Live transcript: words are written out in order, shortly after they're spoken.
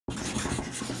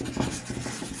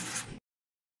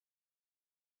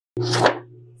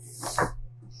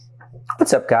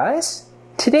What's up, guys?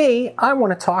 Today I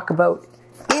want to talk about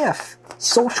if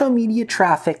social media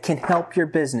traffic can help your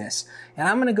business. And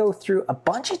I'm going to go through a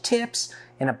bunch of tips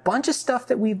and a bunch of stuff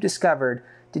that we've discovered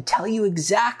to tell you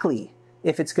exactly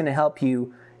if it's going to help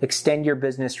you extend your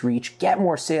business reach, get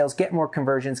more sales, get more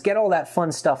conversions, get all that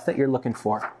fun stuff that you're looking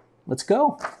for. Let's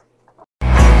go.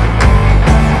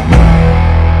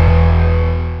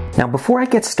 Now, before I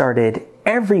get started,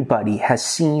 everybody has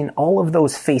seen all of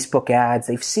those Facebook ads.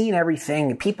 They've seen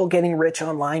everything. People getting rich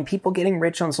online, people getting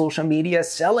rich on social media,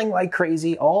 selling like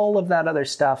crazy, all of that other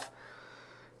stuff.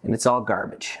 And it's all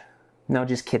garbage. No,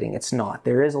 just kidding. It's not.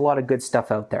 There is a lot of good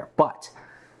stuff out there. But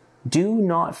do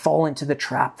not fall into the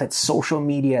trap that social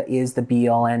media is the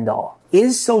be-all, end-all.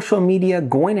 Is social media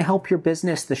going to help your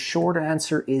business? The short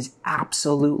answer is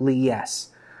absolutely yes.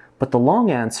 But the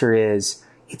long answer is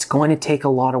it's going to take a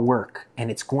lot of work and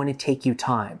it's going to take you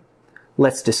time.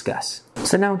 Let's discuss.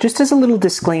 So now, just as a little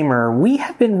disclaimer, we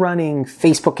have been running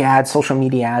Facebook ads, social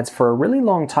media ads for a really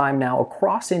long time now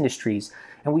across industries,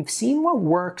 and we've seen what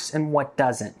works and what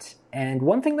doesn't. And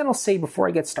one thing that I'll say before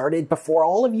I get started, before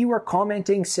all of you are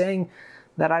commenting saying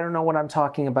that I don't know what I'm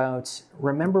talking about,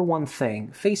 remember one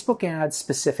thing. Facebook ads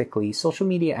specifically, social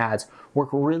media ads, work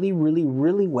really, really,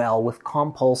 really well with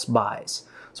compulse buys.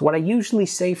 So what I usually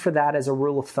say for that as a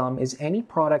rule of thumb is any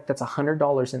product that's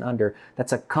 $100 and under,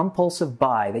 that's a compulsive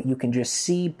buy that you can just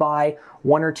see buy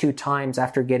one or two times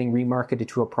after getting remarketed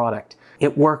to a product.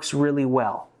 It works really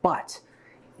well. But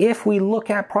if we look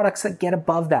at products that get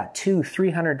above that, $200,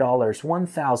 $300,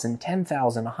 $1,000,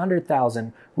 $10,000,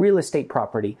 $100,000 real estate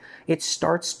property, it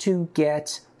starts to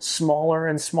get smaller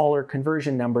and smaller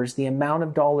conversion numbers. The amount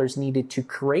of dollars needed to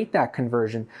create that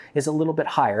conversion is a little bit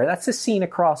higher. That's a scene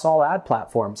across all ad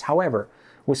platforms. However,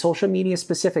 with social media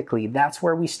specifically, that's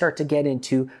where we start to get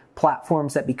into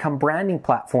platforms that become branding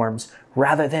platforms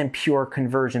rather than pure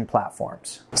conversion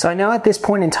platforms. So I know at this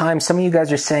point in time, some of you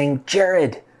guys are saying,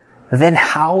 Jared, then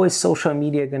how is social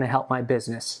media going to help my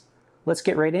business? Let's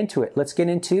get right into it. Let's get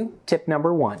into tip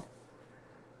number one.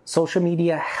 Social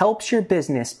media helps your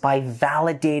business by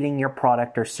validating your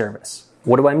product or service.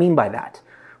 What do I mean by that?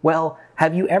 Well,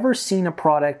 have you ever seen a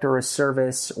product or a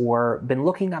service or been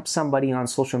looking up somebody on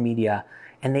social media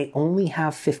and they only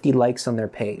have 50 likes on their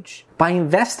page? By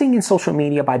investing in social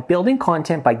media, by building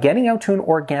content, by getting out to an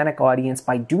organic audience,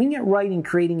 by doing it right and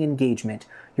creating engagement,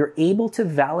 you're able to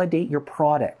validate your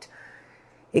product.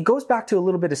 It goes back to a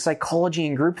little bit of psychology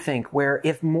and groupthink, where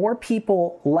if more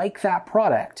people like that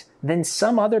product, then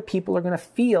some other people are going to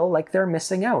feel like they're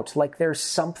missing out, like there's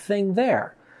something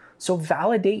there. So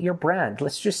validate your brand.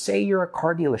 Let's just say you're a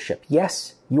car dealership.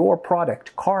 Yes, your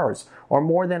product, cars, are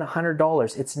more than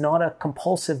 $100. It's not a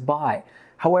compulsive buy.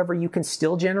 However, you can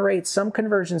still generate some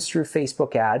conversions through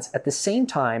Facebook ads. At the same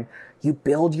time, you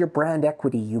build your brand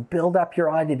equity. You build up your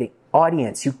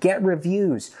audience. You get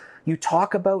reviews. You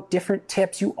talk about different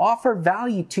tips. You offer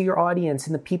value to your audience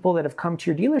and the people that have come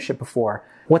to your dealership before.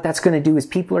 What that's going to do is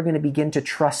people are going to begin to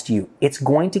trust you. It's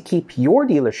going to keep your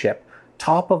dealership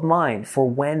top of mind for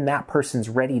when that person's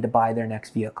ready to buy their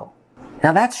next vehicle.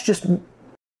 Now that's just...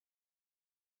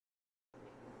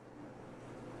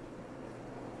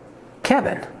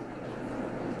 Kevin.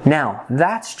 Now,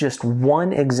 that's just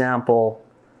one example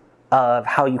of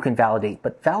how you can validate,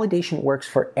 but validation works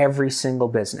for every single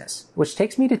business, which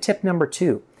takes me to tip number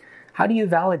two. How do you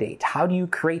validate? How do you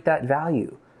create that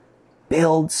value?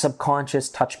 Build subconscious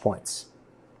touch points.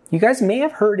 You guys may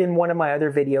have heard in one of my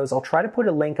other videos, I'll try to put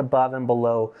a link above and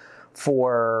below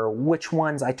for which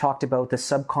ones I talked about the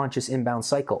subconscious inbound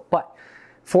cycle. But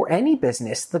for any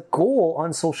business, the goal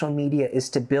on social media is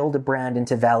to build a brand and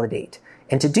to validate.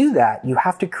 And to do that, you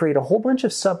have to create a whole bunch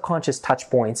of subconscious touch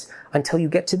points until you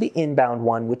get to the inbound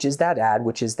one, which is that ad,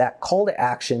 which is that call to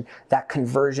action, that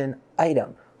conversion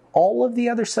item. All of the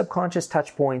other subconscious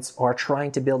touch points are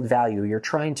trying to build value. You're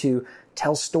trying to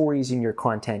tell stories in your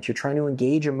content. You're trying to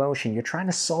engage emotion. You're trying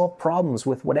to solve problems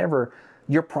with whatever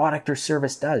your product or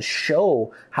service does.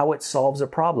 Show how it solves a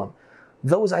problem.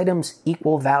 Those items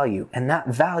equal value, and that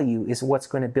value is what's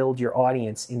going to build your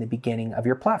audience in the beginning of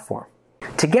your platform.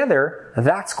 Together,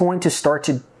 that's going to start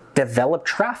to develop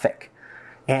traffic.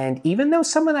 And even though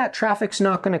some of that traffic's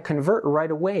not going to convert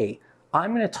right away,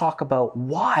 I'm going to talk about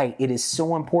why it is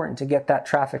so important to get that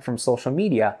traffic from social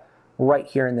media right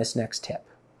here in this next tip.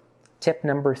 Tip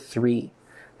number three.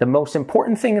 The most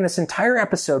important thing in this entire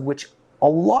episode, which a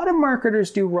lot of marketers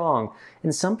do wrong,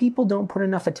 and some people don't put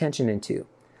enough attention into.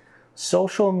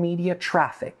 Social media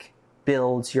traffic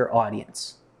builds your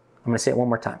audience. I'm going to say it one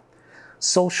more time.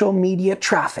 Social media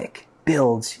traffic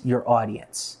builds your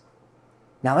audience.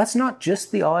 Now, that's not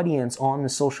just the audience on the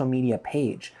social media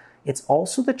page. It's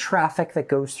also the traffic that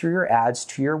goes through your ads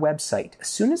to your website. As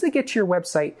soon as they get to your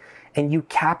website and you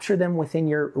capture them within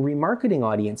your remarketing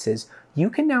audiences, you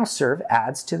can now serve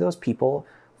ads to those people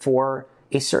for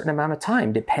a certain amount of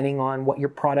time, depending on what your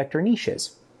product or niche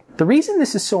is. The reason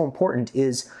this is so important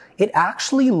is it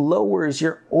actually lowers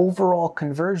your overall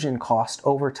conversion cost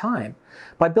over time.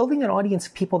 By building an audience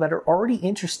of people that are already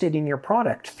interested in your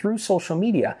product through social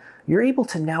media, you're able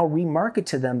to now remarket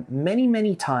to them many,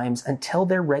 many times until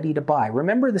they're ready to buy.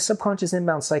 Remember the subconscious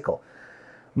inbound cycle.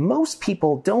 Most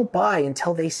people don't buy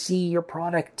until they see your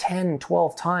product 10,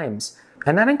 12 times.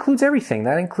 And that includes everything.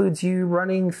 That includes you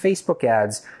running Facebook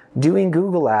ads, doing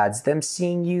Google ads, them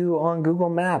seeing you on Google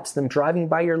Maps, them driving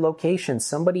by your location,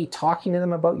 somebody talking to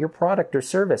them about your product or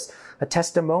service, a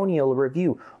testimonial, a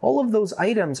review. All of those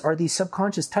items are these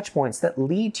subconscious touch points that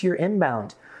lead to your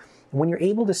inbound. When you're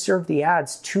able to serve the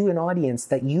ads to an audience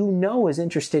that you know is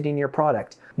interested in your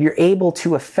product, you're able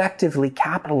to effectively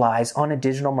capitalize on a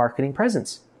digital marketing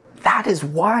presence. That is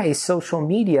why social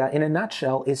media, in a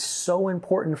nutshell, is so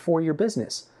important for your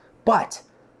business. But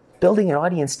building an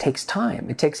audience takes time.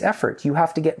 It takes effort. You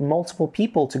have to get multiple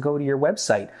people to go to your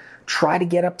website. Try to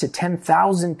get up to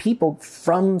 10,000 people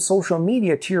from social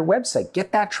media to your website.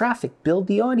 Get that traffic. Build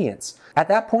the audience. At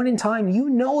that point in time, you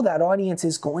know that audience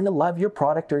is going to love your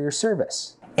product or your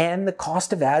service. And the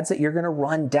cost of ads that you're going to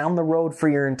run down the road for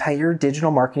your entire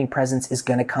digital marketing presence is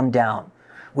going to come down,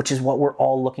 which is what we're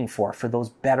all looking for those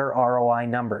better ROI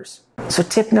numbers. So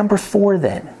tip number 4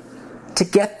 then, to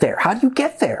get there. How do you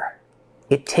get there?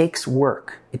 It takes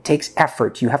work. It takes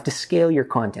effort. You have to scale your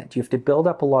content. You have to build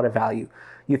up a lot of value.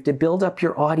 You have to build up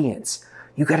your audience.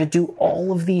 You got to do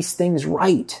all of these things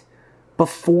right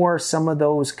before some of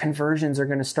those conversions are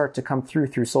going to start to come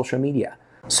through social media.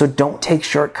 So don't take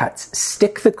shortcuts.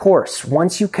 Stick the course.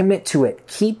 Once you commit to it,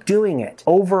 keep doing it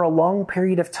over a long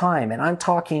period of time. And I'm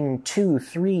talking 2,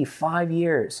 3, 5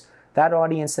 years. That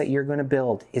audience that you're going to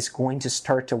build is going to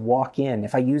start to walk in.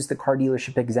 If I use the car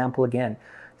dealership example again,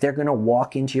 they're going to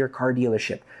walk into your car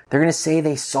dealership. They're going to say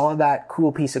they saw that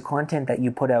cool piece of content that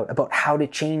you put out about how to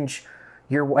change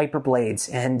your wiper blades,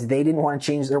 and they didn't want to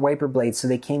change their wiper blades, so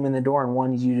they came in the door and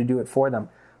wanted you to do it for them.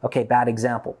 Okay, bad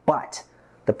example. But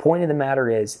the point of the matter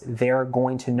is they're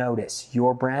going to notice.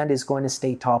 Your brand is going to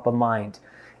stay top of mind,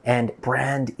 and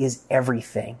brand is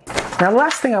everything. Now, the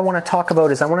last thing I want to talk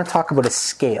about is a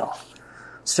scale.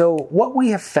 So what we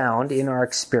have found in our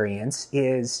experience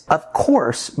is, of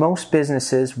course, most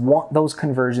businesses want those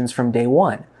conversions from day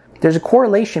one. There's a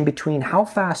correlation between how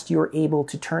fast you're able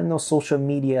to turn those social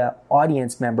media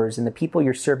audience members and the people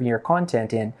you're serving your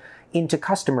content into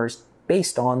customers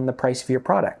based on the price of your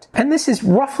product. And this is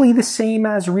roughly the same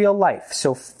as real life.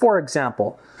 So for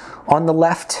example, on the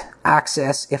left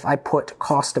axis, if I put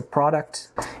cost of product,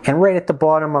 and right at the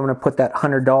bottom, I'm going to put that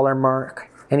 $100 mark.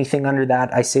 Anything under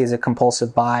that, I say is a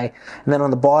compulsive buy. And then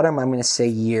on the bottom, I'm going to say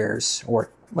years,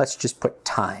 or let's just put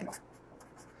time.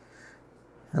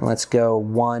 And let's go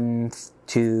 1,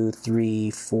 2,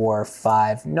 3, 4,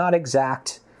 5. Not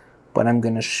exact, but I'm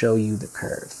going to show you the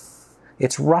curve.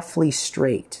 It's roughly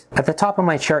straight. At the top of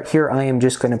my chart here, I am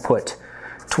just going to put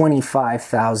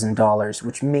 $25,000,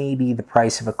 which may be the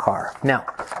price of a car. Now,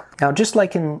 just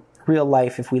like in real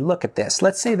life, if we look at this,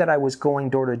 let's say that I was going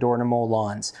door to door to mow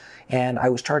lawns and I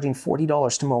was charging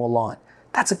 $40 to mow a lawn.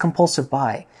 That's a compulsive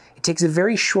buy. It takes a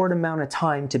very short amount of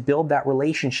time to build that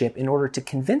relationship in order to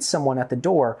convince someone at the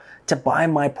door to buy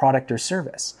my product or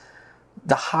service.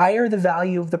 The higher the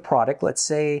value of the product, let's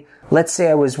say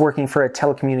I was working for a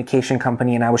telecommunication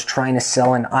company and I was trying to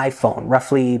sell an iPhone,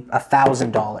 roughly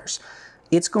 $1,000.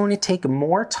 It's going to take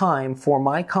more time for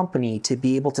my company to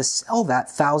be able to sell that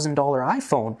 $1,000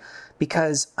 iPhone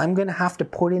because I'm going to have to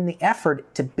put in the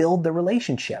effort to build the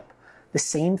relationship. The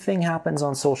same thing happens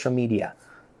on social media.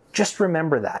 Just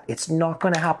remember that. It's not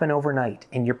going to happen overnight,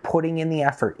 and you're putting in the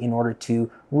effort in order to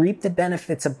reap the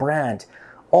benefits of brand.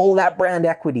 All that brand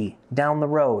equity down the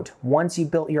road. Once you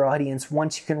built your audience,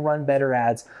 once you can run better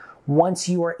ads, once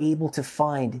you are able to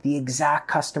find the exact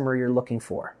customer you're looking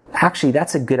for. Actually,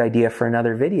 that's a good idea for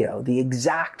another video. The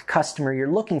exact customer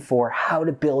you're looking for, how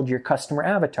to build your customer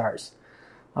avatars.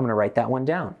 I'm going to write that one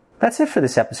down. That's it for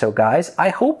this episode, guys. I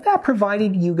hope that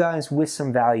provided you guys with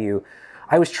some value.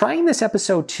 I was trying this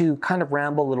episode to kind of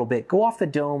ramble a little bit, go off the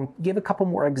dome, give a couple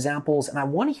more examples, and I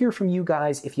want to hear from you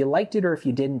guys. If you liked it or if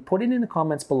you didn't, put it in the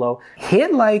comments below.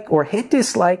 Hit like or hit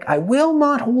dislike. I will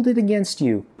not hold it against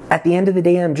you. At the end of the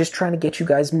day, I'm just trying to get you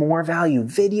guys more value,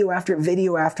 video after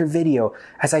video after video,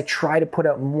 as I try to put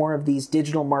out more of these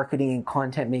digital marketing and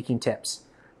content making tips.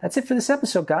 That's it for this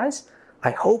episode, guys.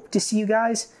 I hope to see you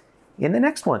guys in the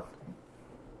next one.